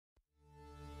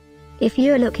If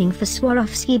you're looking for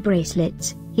Swarovski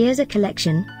bracelets, here's a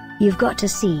collection you've got to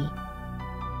see.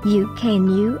 UK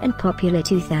New and Popular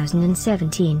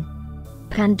 2017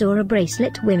 Pandora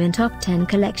Bracelet Women Top 10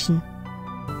 Collection.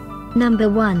 Number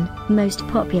 1, Most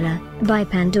Popular, by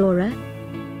Pandora.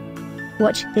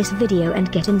 Watch this video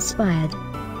and get inspired.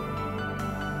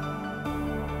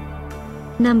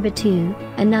 Number 2,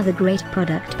 another great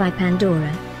product by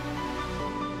Pandora.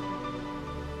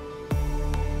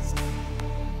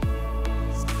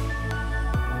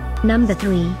 Number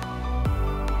 3.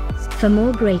 For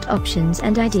more great options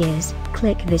and ideas,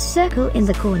 click this circle in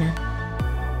the corner.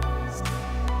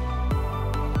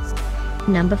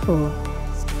 Number 4.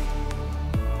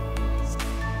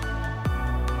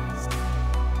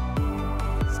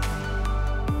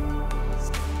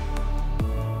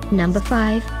 Number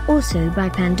 5, also by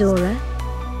Pandora.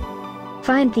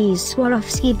 Find these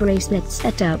Swarovski bracelets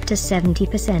at up to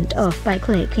 70% off by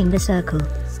clicking the circle.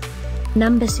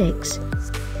 Number 6.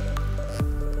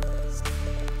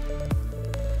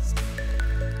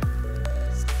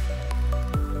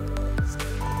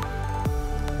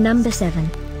 Number 7.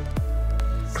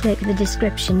 Click the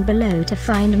description below to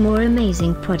find more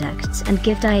amazing products and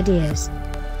gift ideas.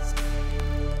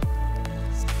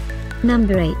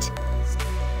 Number 8.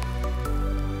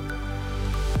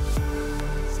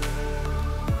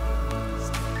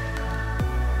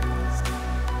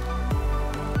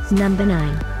 Number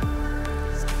 9.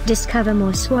 Discover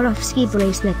more Swarovski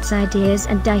bracelets ideas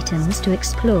and items to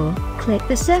explore, click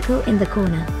the circle in the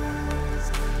corner.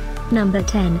 Number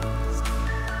 10.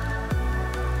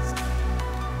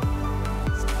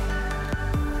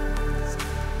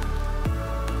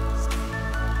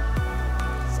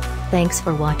 Thanks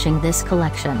for watching this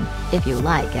collection. If you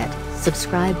like it,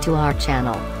 subscribe to our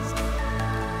channel.